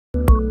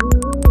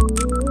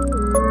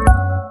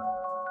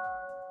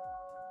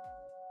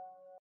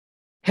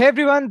Hey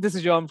everyone, this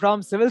is John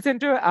from Civil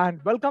Center and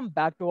welcome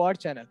back to our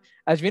channel.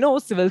 As we know,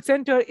 Civil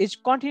Center is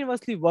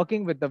continuously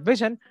working with the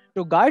vision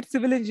to guide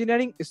civil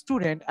engineering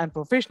student and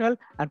professional,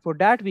 and for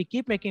that we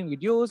keep making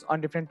videos on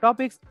different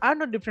topics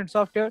and on different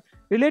software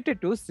related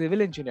to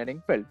civil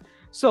engineering field.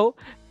 So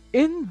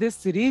in this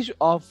series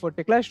of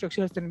Tekla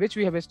Structures in which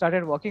we have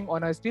started working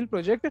on a steel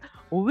project,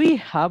 we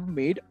have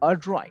made a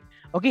drawing.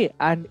 Okay,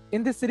 and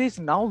in this series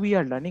now we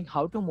are learning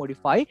how to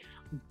modify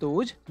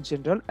those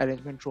general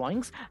arrangement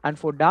drawings, and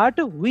for that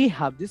we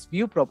have this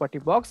view property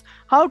box.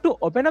 How to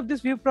open up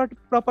this view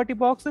property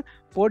box?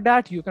 For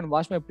that you can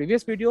watch my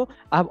previous video.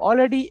 I have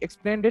already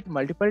explained it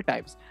multiple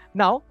times.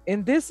 Now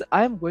in this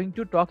I am going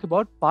to talk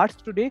about parts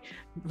today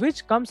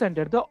which comes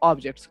under the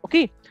objects.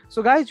 Okay,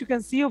 so guys, you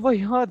can see over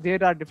here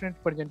there are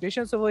different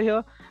presentations over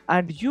here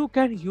and you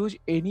can use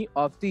any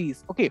of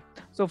these. Okay,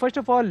 so first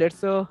of all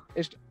let's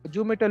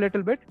zoom it a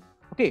little bit,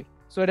 okay,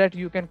 so that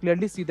you can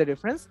clearly see the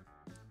difference.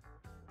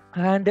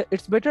 And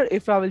it's better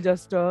if I will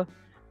just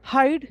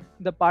hide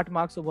the part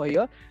marks over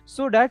here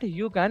so that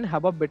you can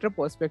have a better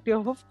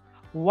perspective of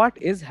what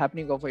is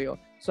happening over here.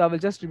 So I will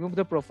just remove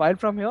the profile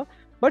from here,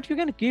 but you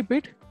can keep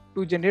it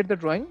to generate the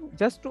drawing.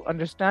 Just to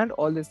understand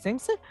all these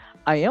things,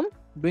 I am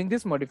doing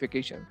this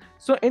modification.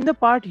 So in the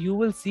part you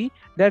will see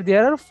that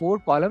there are 4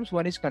 columns.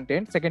 One is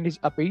content, second is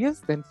appearance,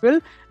 then fill,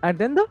 and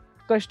then the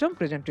custom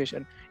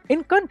presentation.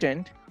 In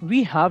content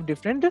we have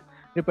different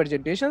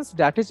representations,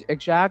 that is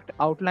exact,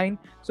 outline.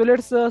 So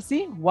let's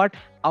see what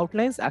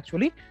outlines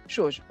actually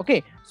shows.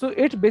 Okay, so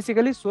it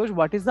basically shows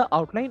what is the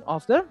outline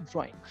of the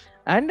drawing,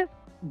 and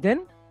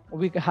then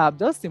we have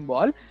the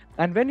symbol.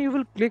 And when you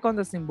will click on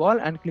the symbol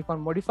and click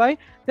on modify,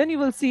 then you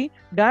will see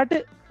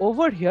that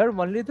over here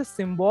only the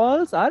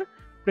symbols are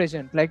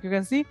present. Like you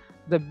can see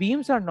the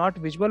beams are not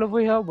visible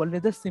over here, only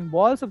the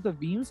symbols of the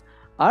beams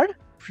are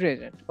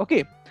present.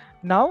 Okay,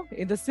 now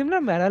in the similar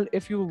manner,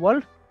 if you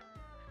will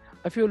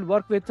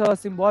work with a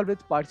symbol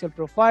with partial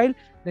profile,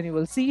 then you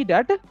will see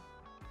that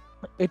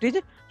it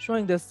is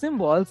showing the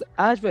symbols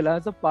as well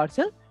as the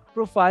partial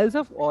profiles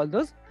of all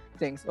those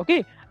things.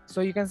 Okay,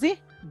 so you can see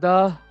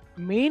the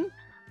main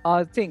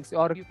things,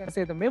 or you can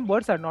say the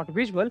members are not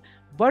visible,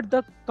 but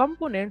the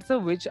components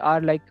which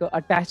are like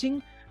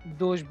attaching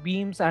those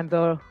beams and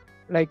the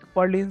like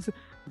purlins,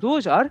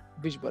 those are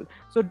visible.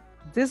 So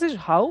this is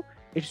how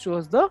it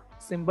shows the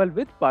symbol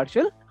with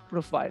partial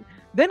profile.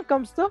 Then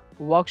comes the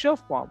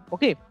workshop form.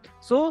 Okay,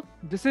 so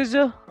this is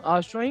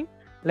showing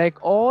like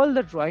all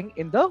the drawing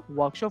in the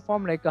workshop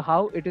form, like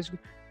how it is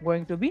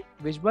going to be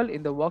visible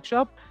in the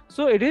workshop.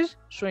 So it is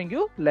showing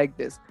you like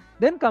this.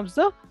 Then comes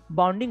the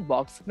bounding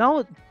box.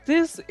 Now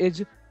this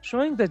is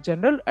showing the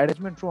general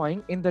arrangement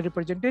drawing in the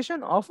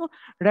representation of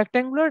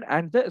rectangular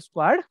and the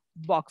square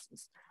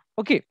boxes.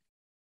 Okay,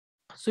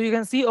 so you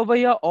can see over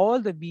here all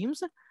the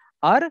beams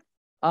are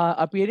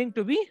appearing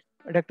to be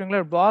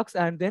rectangular box,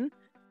 and then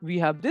we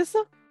have this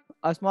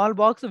a small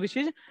box which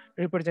is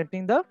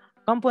representing the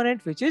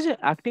component which is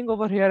acting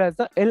over here as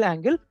the L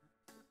angle,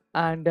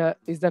 and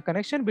is the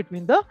connection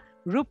between the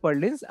roof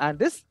purlins and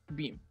this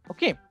beam.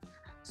 Okay,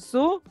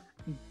 so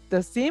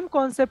the same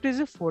concept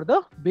is for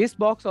the base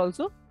box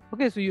also.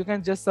 Okay, so you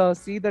can just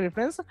see the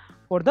reference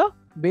for the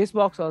base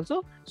box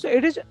also. So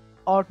it is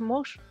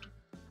almost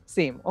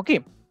same.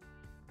 Okay,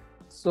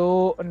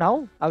 so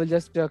now I will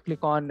just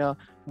click on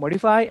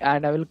modify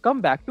and I will come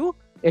back to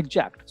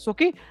exact. So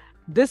okay,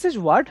 this is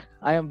what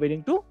I am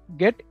willing to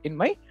get in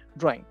my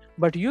drawing,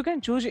 but you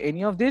can choose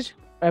any of these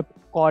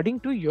according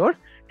to your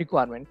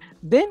requirement.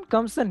 Then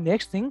comes the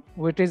next thing,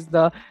 which is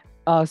the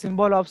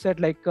symbol offset,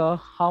 like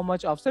how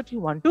much offset you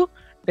want to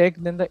take.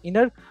 Then the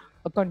inner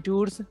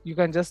contours, you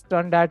can just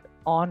turn that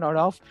on or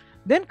off.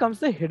 Then comes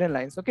the hidden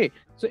lines. Okay,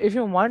 so if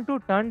you want to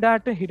turn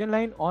that hidden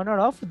line on or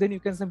off, then you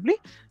can simply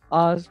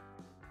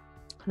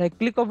like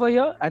click over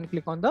here and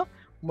click on the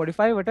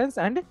modify buttons,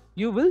 and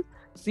you will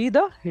see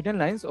the hidden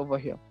lines over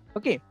here.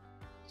 Okay,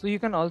 so you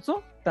can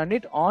also turn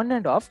it on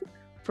and off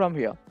from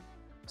here.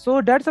 So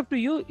that's up to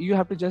you. You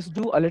have to just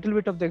do a little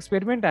bit of the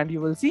experiment and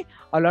you will see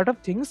a lot of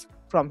things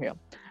from here.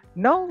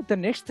 Now the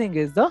next thing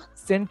is the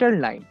center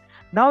line.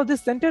 Now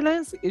this center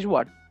lines is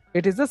what?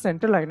 It is the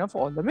center line of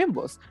all the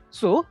members.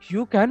 So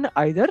you can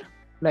either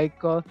like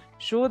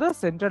show the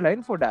center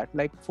line for that,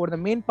 like for the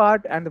main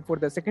part and for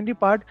the secondary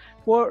part,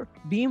 for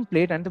beam,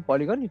 plate and the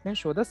polygon, you can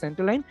show the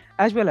center line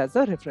as well as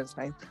the reference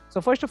line.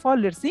 So first of all,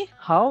 let's see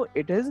how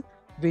it is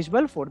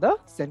visible for the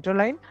center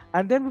line,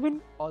 and then we will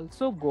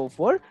also go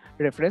for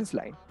reference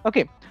line.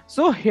 Okay,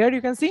 so here you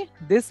can see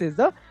this is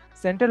the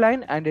center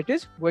line and it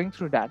is going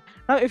through that.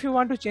 Now if you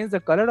want to change the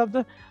color of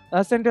the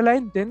center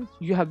line, then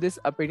you have this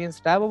appearance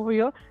tab over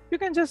here. You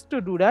can just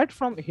do that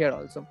from here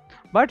also,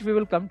 but we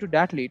will come to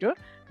that later.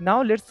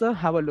 Now let's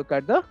have a look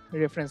at the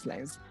reference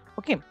lines.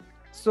 Okay,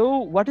 so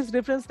what is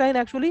reference line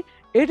actually?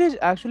 It is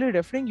actually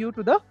referring you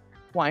to the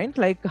point,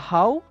 like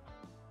how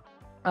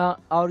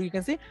or you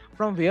can see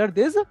from where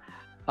this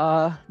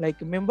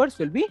like members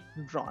will be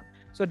drawn.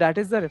 So that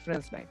is the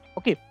reference line.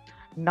 Okay,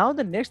 now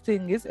the next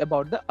thing is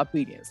about the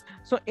appearance.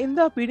 So in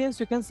the appearance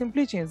you can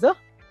simply change the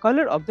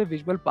color of the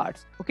visual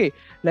parts. Okay,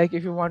 like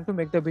if you want to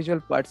make the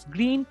visual parts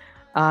green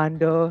and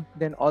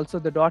then also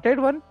the dotted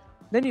one,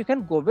 then you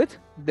can go with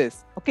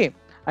this. Okay,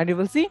 and you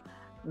will see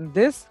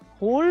this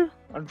whole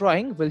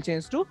drawing will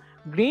change to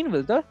green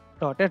with the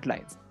dotted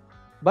lines,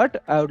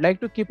 but I would like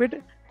to keep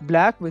it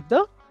black with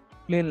the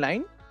plain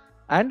line,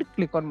 and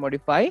click on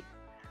modify.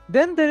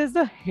 Then there is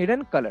the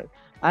hidden color,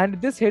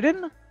 and this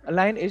hidden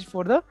line is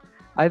for the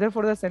either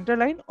for the center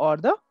line or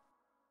the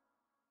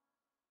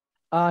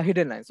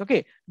hidden lines.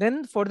 Okay,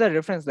 then for the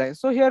reference lines,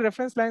 so here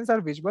reference lines are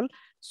visible,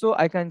 so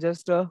I can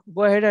just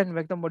go ahead and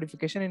make the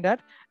modification in that.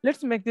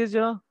 Let's make these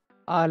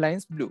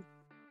lines blue.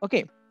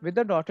 Okay, with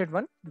the dotted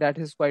one, that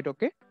is quite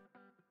okay.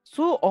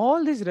 So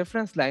all these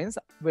reference lines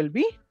will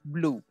be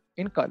blue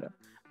in color.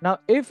 Now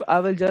if I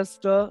will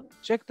just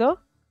check the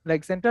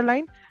like center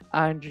line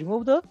and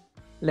remove the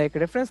like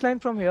reference line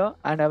from here,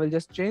 and I will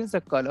just change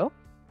the color,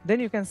 then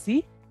you can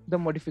see the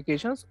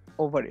modifications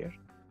over here.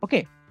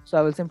 Okay, so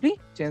I will simply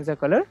change the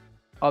color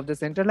of the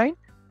center line,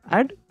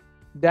 and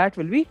that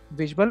will be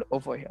visible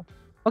over here.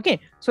 Okay,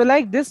 so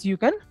like this you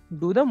can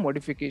do the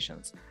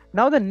modifications.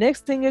 Now the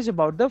next thing is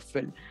about the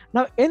fill.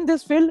 Now in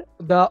this fill,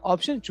 the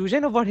option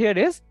chosen over here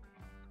is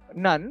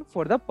none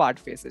for the part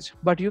faces,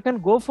 but you can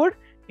go for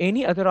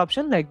any other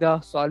option, like the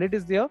solid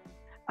is there,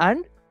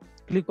 and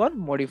click on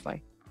modify.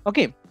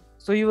 Okay,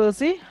 so you will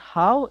see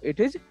how it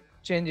is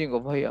changing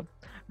over here.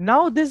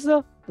 Now this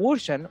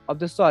portion of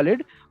the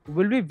solid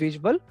will be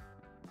visible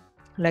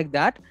like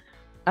that,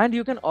 and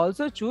you can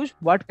also choose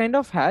what kind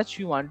of hatch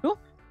you want to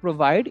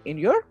provide in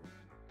your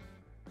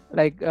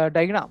like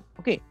diagram.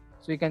 Okay,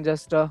 so you can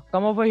just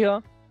come over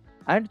here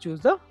and choose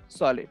the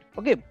solid.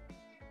 Okay,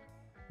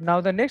 now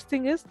the next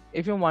thing is,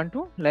 if you want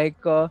to like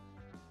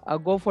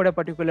go for a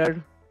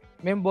particular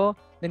member,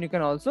 then you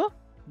can also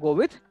go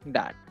with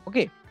that.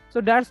 Okay,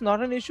 so that's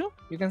not an issue.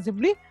 You can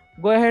simply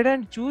go ahead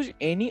and choose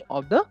any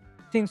of the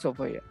things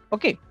over here.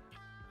 Okay,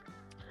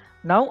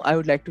 now I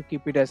would like to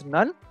keep it as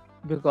none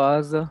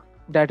because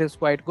that is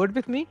quite good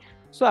with me.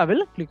 So I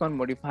will click on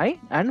modify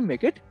and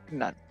make it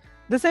none.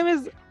 The same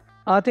is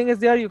thing is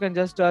there. You can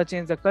just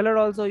change the color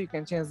also, you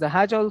can change the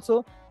hatch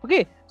also.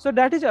 Okay, so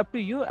that is up to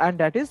you, and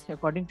that is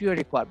according to your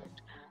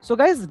requirement. So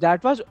guys,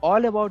 that was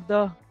all about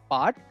the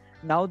part.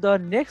 Now the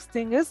next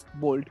thing is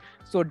bold,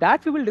 so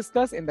that we will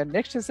discuss in the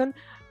next session.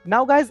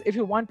 Now guys, if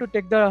you want to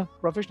take the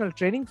professional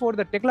training for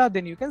the Tekla,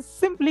 then you can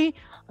simply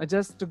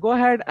just go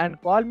ahead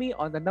and call me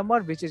on the number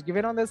which is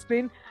given on the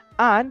screen,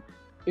 and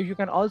you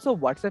can also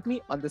WhatsApp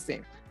me on the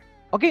same.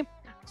 Okay,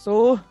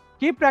 so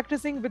keep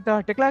practicing with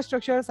the Tekla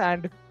structures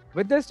and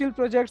with the steel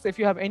projects. If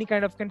you have any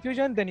kind of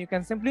confusion, then you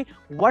can simply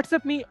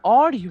WhatsApp me,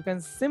 or you can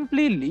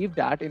simply leave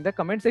that in the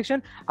comment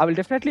section. I will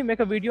definitely make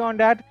a video on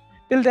that.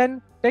 Till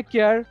then, take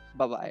care.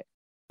 Bye bye.